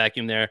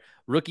vacuum there.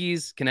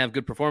 Rookies can have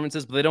good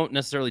performances, but they don't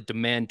necessarily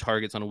demand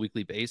targets on a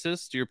weekly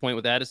basis. To your point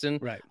with Addison,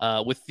 right?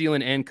 With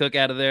Thielen and Cook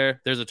out of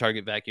there, there's a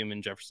target vacuum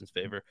in Jefferson's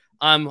favor.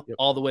 I'm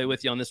all the way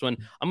with you on this one.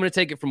 I'm going to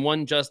take it from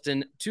one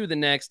Justin to the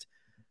next.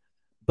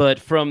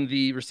 But from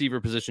the receiver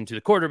position to the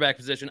quarterback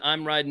position,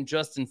 I'm riding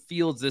Justin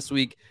Fields this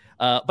week.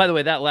 By the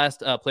way, that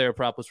last player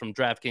prop was from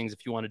DraftKings.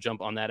 If you want to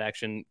jump on that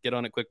action, get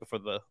on it quick before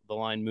the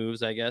line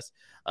moves, I guess,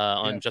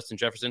 on Justin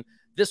Jefferson.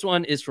 This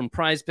one is from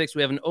Prize Picks.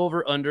 We have an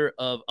over-under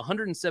of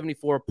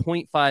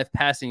 174.5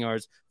 passing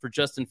yards for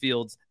Justin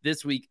Fields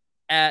this week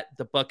at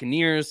the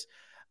Buccaneers.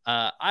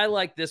 I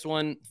like this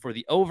one for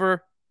the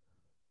over.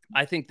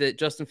 I think that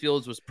Justin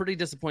Fields was pretty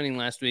disappointing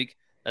last week.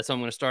 That's how I'm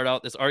going to start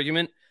out this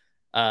argument.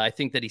 I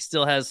think that he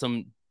still has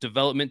some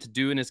development to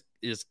do in his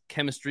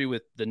chemistry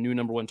with the new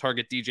number 1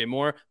 target, DJ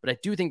Moore. But I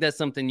do think that's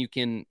something you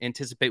can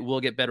anticipate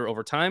will get better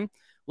over time.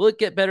 Will it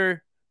get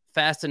better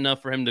fast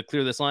enough for him to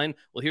clear this line?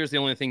 Well, here's the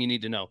only thing you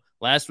need to know.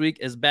 Last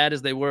week, as bad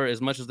as they were, as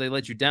much as they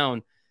let you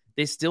down,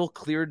 they still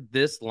cleared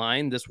this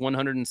line, this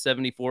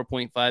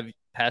 174.5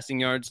 passing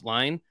yards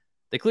line.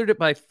 They cleared it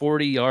by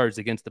 40 yards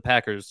against the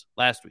Packers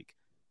last week.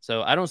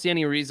 So I don't see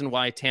any reason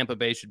why Tampa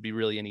Bay should be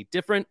really any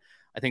different.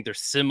 I think they're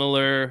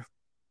similar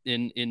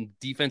in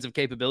defensive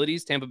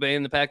capabilities, Tampa Bay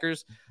and the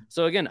Packers.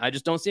 So again, I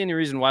just don't see any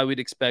reason why we'd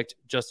expect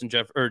Justin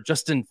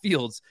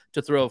Fields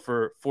to throw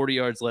for 40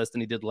 yards less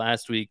than he did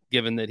last week,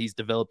 given that he's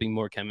developing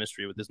more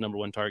chemistry with his number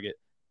 1 target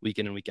week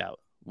in and week out.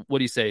 What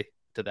do you say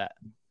to that?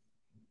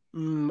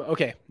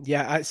 Okay.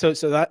 Yeah. So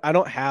that I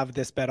don't have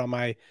this bet on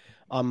my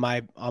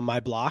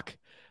block.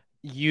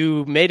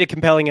 You made a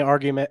compelling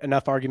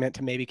enough argument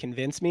to maybe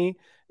convince me,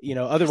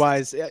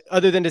 otherwise,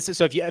 other than this.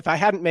 So if I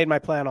hadn't made my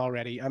plan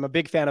already, I'm a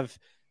big fan of,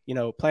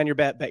 plan your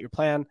bet your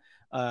plan.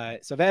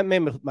 So if I hadn't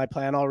made my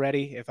plan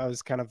already, if I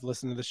was kind of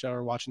listening to the show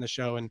or watching the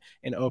show and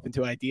open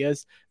to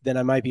ideas, then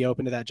I might be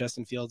open to that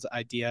Justin Fields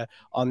idea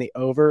on the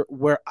over.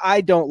 Where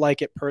I don't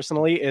like it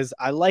personally is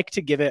I like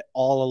to give it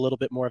all a little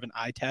bit more of an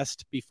eye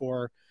test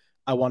before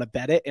I want to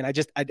bet it. And I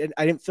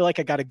didn't feel like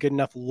I got a good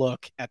enough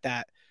look at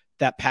that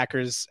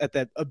Packers at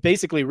that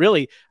basically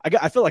really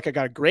I feel like I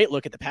got a great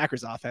look at the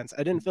Packers offense.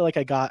 I didn't feel like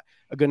I got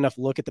a good enough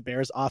look at the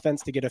Bears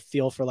offense to get a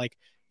feel for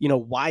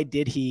why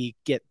did he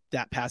get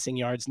that passing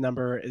yards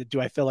number?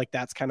 Do I feel like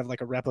that's kind of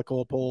like a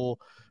replicable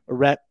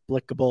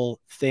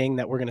thing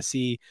that we're going to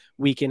see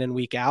week in and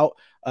week out?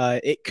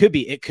 It could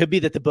be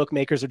that the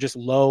bookmakers are just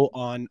low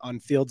on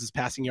Fields'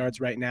 passing yards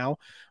right now.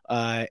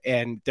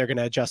 And they're going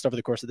to adjust over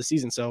the course of the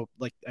season. So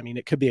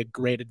it could be a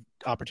great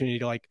opportunity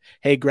to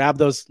hey, grab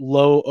those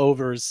low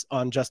overs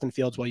on Justin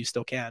Fields while you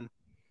still can.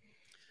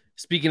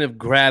 Speaking of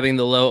grabbing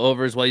the low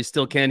overs while you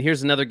still can,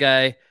 here's another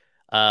guy,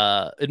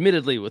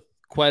 admittedly with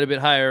quite a bit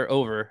higher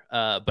over,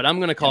 but I'm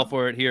going to call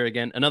for it here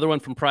again. Another one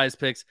from Prize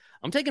Picks.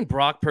 I'm taking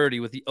Brock Purdy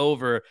with the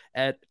over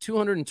at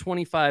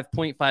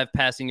 225.5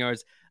 passing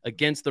yards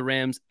against the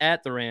Rams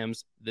at the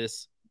Rams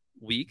this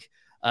week.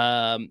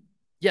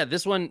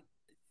 This one's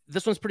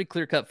pretty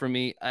clear cut for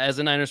me. As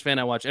a Niners fan,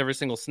 I watch every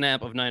single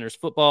snap of Niners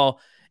football,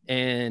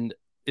 and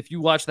if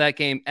you watch that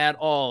game at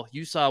all,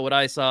 you saw what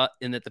I saw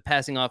in that the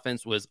passing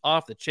offense was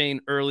off the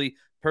chain early.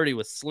 Purdy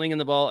was slinging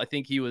the ball. I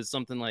think he was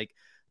something like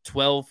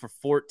 12 for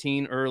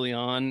 14 early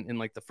on in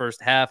like the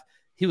first half.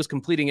 He was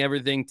completing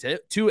everything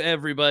to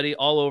everybody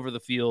all over the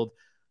field.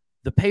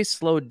 The pace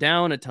slowed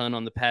down a ton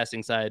on the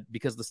passing side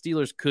because the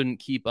Steelers couldn't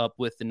keep up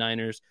with the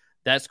Niners.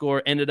 That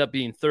score ended up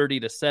being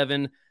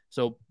 30-7.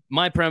 So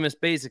my premise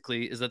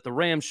basically is that the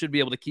Rams should be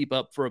able to keep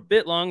up for a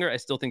bit longer. I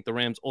still think the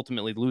Rams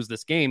ultimately lose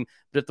this game,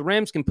 but if the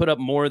Rams can put up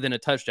more than a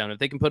touchdown, if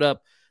they can put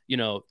up,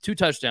 2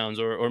 touchdowns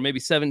or maybe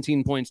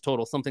 17 points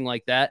total, something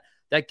like that,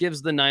 that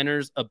gives the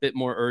Niners a bit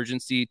more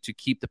urgency to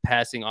keep the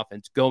passing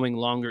offense going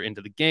longer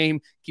into the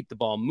game, keep the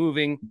ball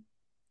moving.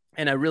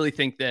 And I really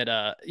think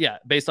that,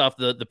 based off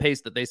the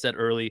pace that they set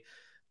early,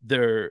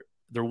 they're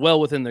well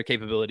within their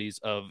capabilities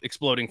of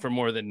exploding for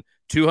more than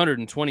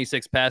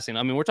 226 passing.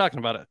 I mean, we're talking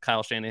about a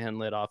Kyle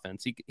Shanahan-led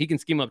offense. He can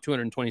scheme up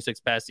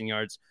 226 passing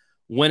yards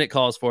when it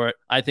calls for it.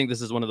 I think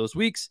this is one of those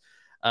weeks.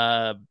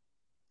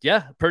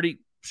 Purdy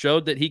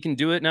showed that he can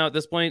do it now at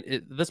this point.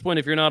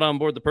 If you're not on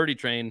board the Purdy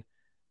train,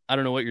 I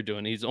don't know what you're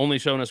doing. He's only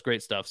shown us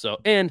great stuff. So,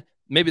 and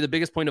maybe the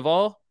biggest point of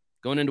all,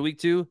 going into week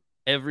 2,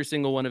 every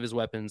single one of his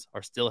weapons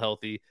are still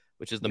healthy,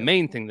 which is the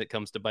main thing that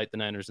comes to bite the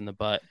Niners in the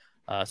butt.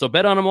 So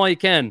bet on them while you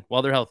can,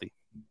 while they're healthy.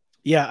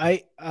 Yeah,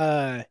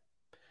 I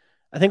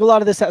think a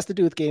lot of this has to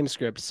do with game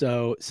script.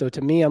 So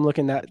to me, I'm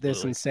looking at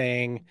this and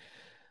saying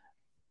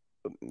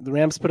the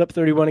Rams put up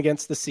 31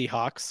 against the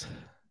Seahawks.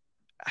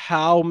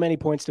 How many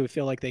points do we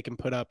feel like they can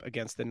put up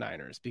against the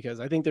Niners? Because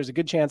I think there's a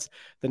good chance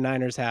the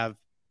Niners have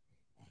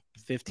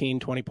 15,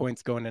 20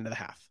 points going into the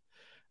half.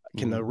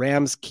 Can the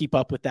Rams keep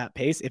up with that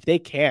pace? If they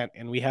can't,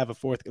 and we have a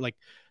fourth, like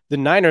the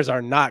Niners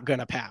are not going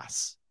to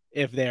pass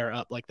if they're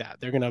up like that.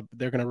 They're going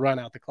to run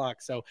out the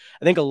clock. So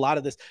I think a lot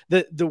of this,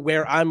 the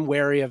where I'm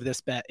wary of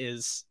this bet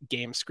is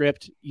game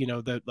script.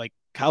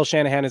 Kyle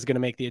Shanahan is going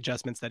to make the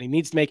adjustments that he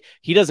needs to make.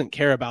 He doesn't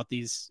care about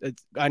these.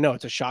 I know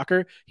it's a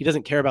shocker. He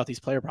doesn't care about these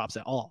player props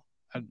at all.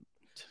 I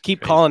keep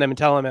calling him and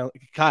telling him,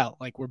 Kyle,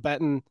 like, we're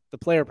betting the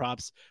player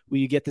props. Will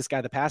you get this guy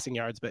the passing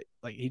yards? But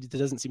like, he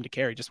doesn't seem to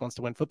care. He just wants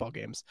to win football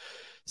games.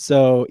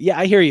 So yeah,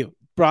 I hear you.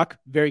 Brock,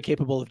 very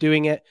capable of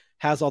doing it,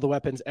 has all the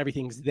weapons.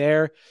 Everything's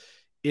there.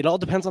 It all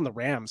depends on the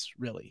Rams,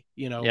 really.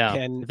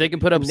 If they can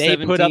put up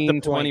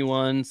 17,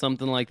 21,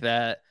 something like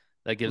that,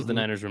 that gives the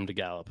Niners room to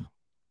gallop.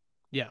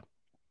 Yeah.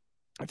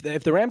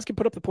 If the Rams can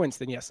put up the points,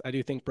 then yes, I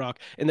do think Brock.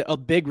 And a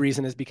big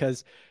reason is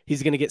because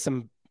he's going to get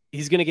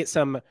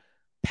some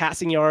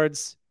passing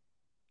yards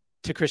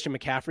to Christian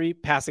McCaffrey,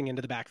 passing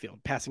into the backfield,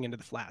 passing into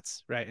the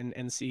flats, right? And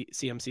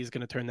CMC is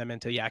going to turn them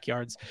into yak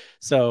yards.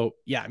 So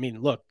yeah, I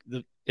mean, look,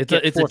 it's a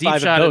deep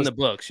shot in the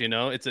books,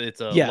 it's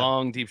a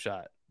long deep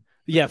shot.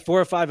 Yeah, 4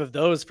 or 5 of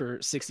those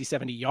for 60,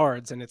 70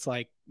 yards. And it's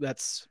like,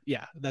 that's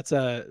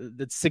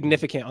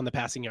significant on the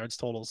passing yards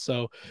totals.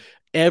 So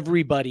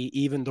everybody,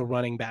 even the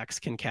running backs,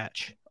 can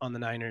catch on the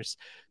Niners.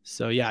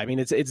 So yeah, I mean,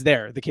 it's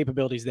there. The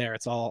capability's there.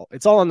 It's all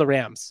on the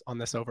Rams on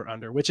this over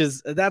under,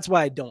 that's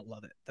why I don't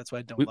love it. That's why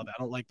I don't love it.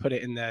 I don't like put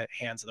it in the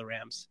hands of the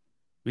Rams.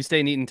 We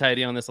stay neat and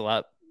tidy on this a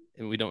lot,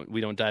 and we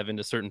don't dive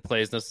into certain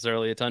plays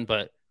necessarily a ton,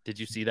 but did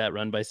you see that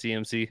run by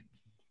CMC?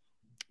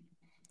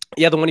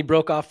 Yeah, the one he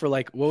broke off for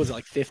like, what was it,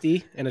 like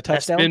 50 and a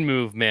touchdown? That spin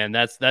move, man.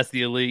 That's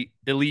the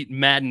elite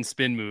Madden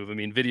spin move. I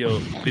mean, video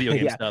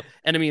game stuff.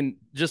 And I mean,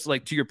 just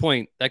like to your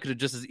point, that could have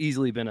just as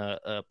easily been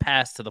a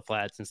pass to the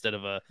flats instead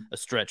of a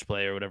stretch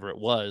play or whatever it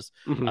was.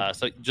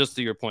 So just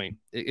to your point,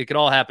 it could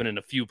all happen in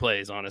a few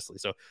plays, honestly.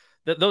 So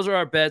those are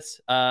our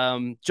bets.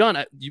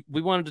 John,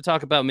 we wanted to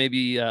talk about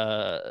maybe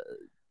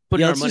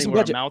putting our money where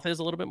our mouth is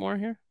a little bit more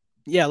here.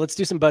 Yeah, let's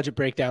do some budget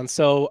breakdown.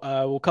 So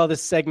we'll call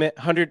this segment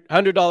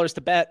 $100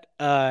 to bet.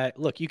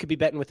 Look, you could be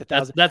betting with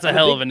 1,000. That's a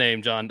hell of a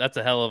name, John. That's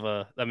a hell of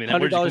a. I mean,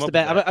 $100 to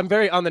bet. I'm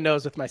very on the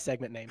nose with my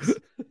segment names.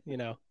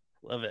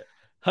 Love it.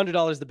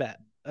 $100 to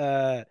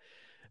bet.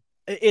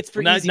 It's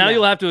for now, easy. Now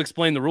you'll have to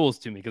explain the rules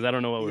to me because I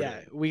don't know what we're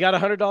doing. We got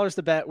 $100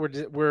 to bet.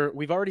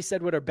 We've already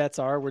said what our bets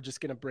are. We're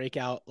just gonna break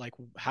out like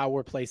how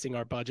we're placing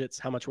our budgets,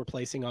 how much we're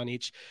placing on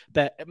each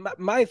bet.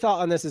 My thought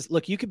on this is,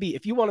 look, you could be,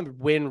 if you want to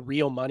win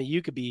real money,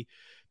 you could be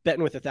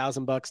betting with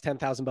 $1,000,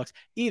 $10,000.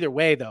 Either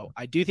way, though,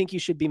 I do think you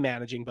should be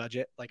managing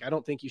budget. Like, I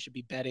don't think you should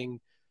be betting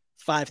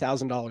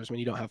 $5,000 when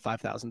you don't have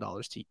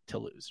 $5,000 to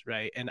lose,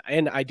 right? And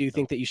I do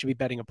think that you should be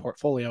betting a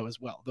portfolio as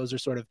well. Those are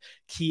sort of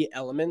key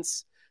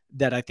elements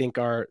that I think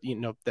are,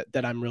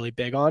 that I'm really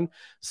big on.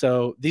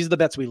 So these are the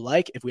bets we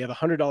like. If we have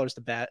 $100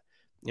 to bet,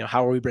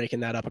 how are we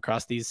breaking that up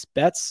across these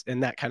bets?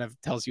 And that kind of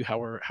tells you how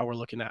we're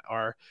looking at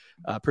our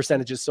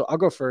percentages. So I'll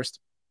go first.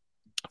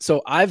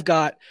 So I've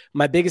got,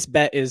 my biggest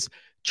bet is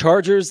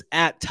Chargers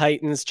at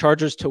Titans,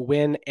 Chargers to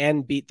win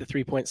and beat the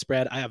 3-point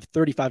spread. I have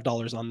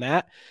 $35 on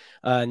that.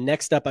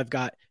 Next up, I've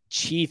got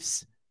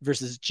Chiefs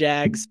versus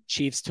Jags,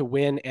 Chiefs to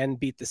win and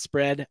beat the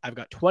spread. I've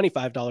got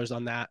 $25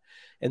 on that.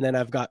 And then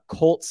I've got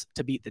Colts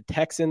to beat the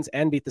Texans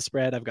and beat the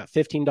spread. I've got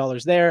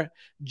 $15 there.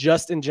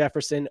 Justin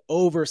Jefferson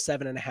over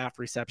 7.5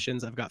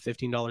 receptions. I've got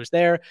 $15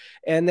 there.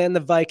 And then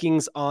the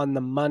Vikings on the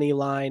money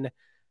line.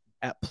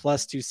 at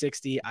plus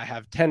 260. I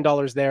have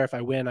 $10 there. If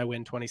I win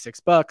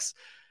 $26.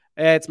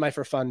 It's my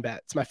for fun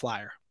bet. It's my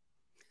flyer.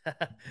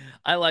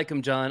 I like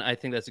him, John. I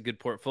think that's a good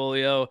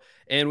portfolio.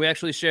 And we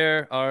actually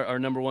share our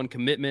number one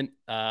commitment.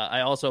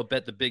 I also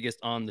bet the biggest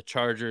on the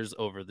Chargers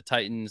over the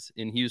Titans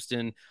in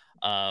Houston.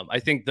 I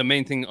think the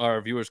main thing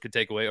our viewers could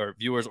take away, or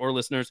viewers or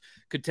listeners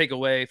could take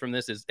away from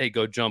this is, hey,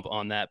 go jump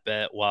on that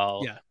bet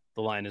while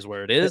the line is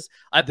where it is.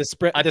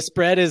 The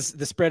spread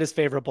is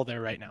favorable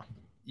there right now.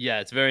 Yeah,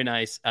 it's very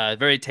nice,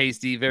 very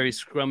tasty, very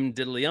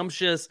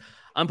scrum-diddly-umptious.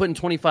 I'm putting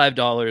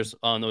 $25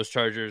 on those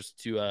Chargers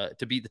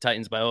to beat the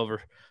Titans by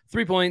over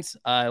 3 points.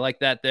 I like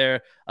that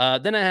there.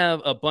 Then I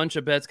have a bunch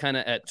of bets kind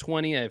of at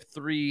 20. I have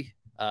three.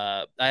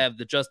 I have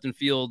the Justin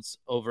Fields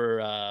over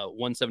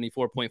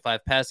 174.5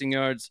 passing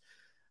yards.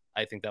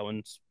 I think that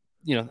one's,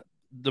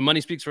 the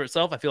money speaks for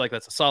itself. I feel like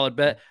that's a solid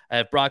bet. I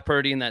have Brock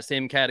Purdy in that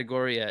same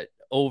category at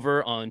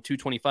over on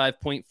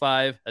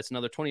 225.5. That's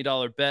another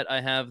 $20 bet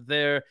I have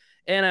there.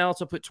 And I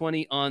also put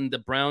 20 on the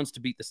Browns to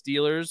beat the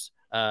Steelers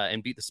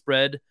and beat the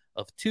spread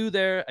of 2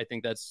 there. I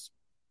think that's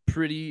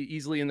pretty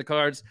easily in the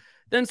cards.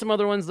 Then some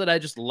other ones that I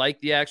just like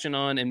the action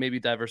on and maybe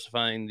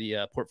diversifying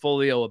the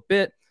portfolio a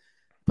bit.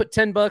 Put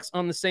 $10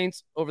 on the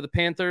Saints over the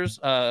Panthers,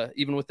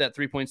 even with that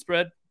 3-point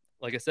spread.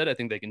 Like I said, I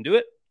think they can do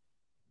it.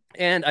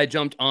 And I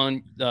jumped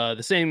on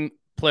the same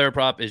player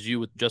prop as you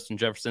with Justin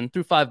Jefferson.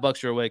 Threw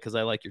 $5 your way because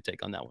I like your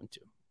take on that one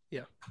too.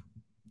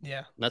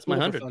 Yeah. That's my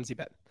 100. Funsy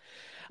bet.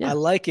 Yeah. I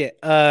like it.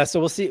 So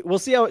we'll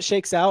see how it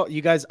shakes out.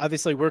 You guys,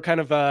 obviously we're kind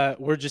of,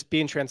 we're just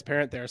being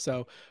transparent there.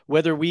 So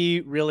whether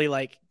we really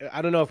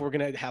I don't know if we're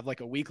going to have like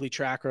a weekly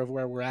tracker of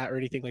where we're at or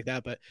anything like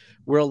that, but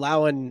we're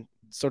allowing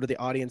sort of the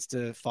audience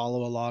to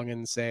follow along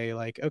and say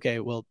like, okay,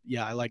 well,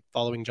 yeah, I like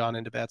following John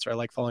into bets, or I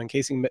like following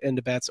Casey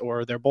into bets,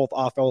 or they're both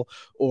awful,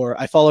 or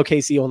I follow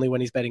Casey only when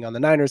he's betting on the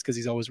Niners because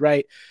he's always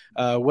right.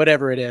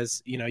 Whatever it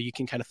is, you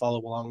can kind of follow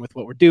along with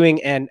what we're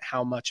doing and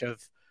how much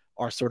of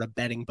our sort of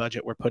betting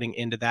budget we're putting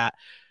into that.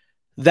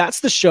 That's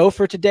the show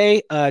for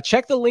today.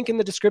 Check the link in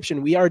the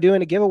description. We are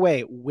doing a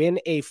giveaway. Win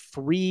a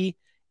free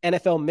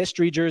NFL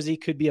mystery jersey.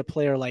 Could be a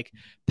player like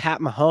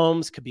Pat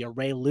Mahomes, could be a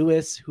Ray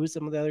Lewis. Who's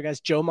some of the other guys?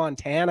 Joe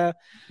Montana.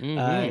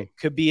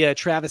 Could be a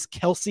Travis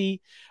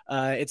Kelce.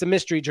 It's a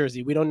mystery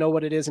jersey. We don't know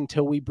what it is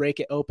until we break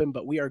it open,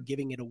 but we are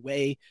giving it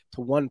away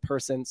to one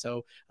person.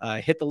 So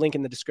hit the link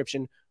in the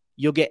description.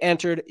 You'll get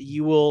entered.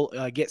 You will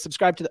get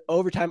subscribed to the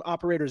Overtime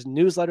Operators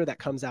newsletter that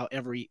comes out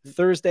every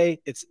Thursday.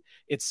 It's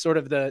sort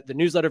of the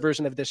newsletter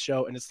version of this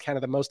show, and it's kind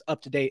of the most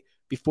up-to-date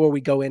before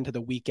we go into the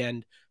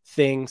weekend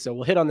thing. So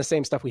we'll hit on the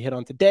same stuff we hit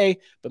on today,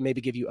 but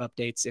maybe give you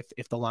updates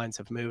if the lines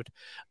have moved.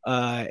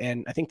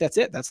 And I think that's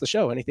it. That's the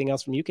show. Anything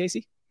else from you,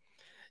 Casey?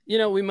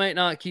 We might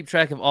not keep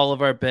track of all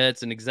of our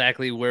bets and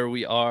exactly where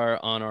we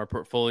are on our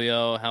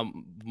portfolio, how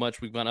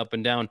much we've gone up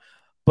and down,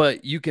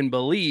 but you can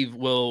believe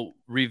we'll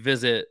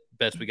revisit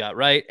bets we got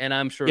right, and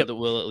I'm sure that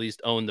we'll at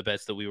least own the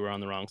bets that we were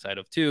on the wrong side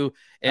of too.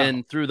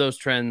 And through those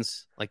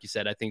trends, like you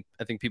said, I think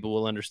people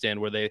will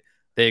understand where they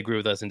agree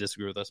with us and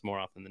disagree with us more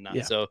often than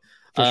not. So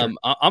sure.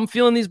 I'm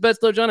feeling these bets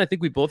though, John. I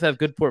think we both have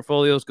good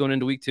portfolios going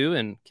into week 2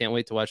 and can't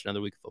wait to watch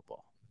another week of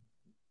football.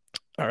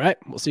 All right,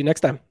 we'll see you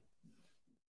next time.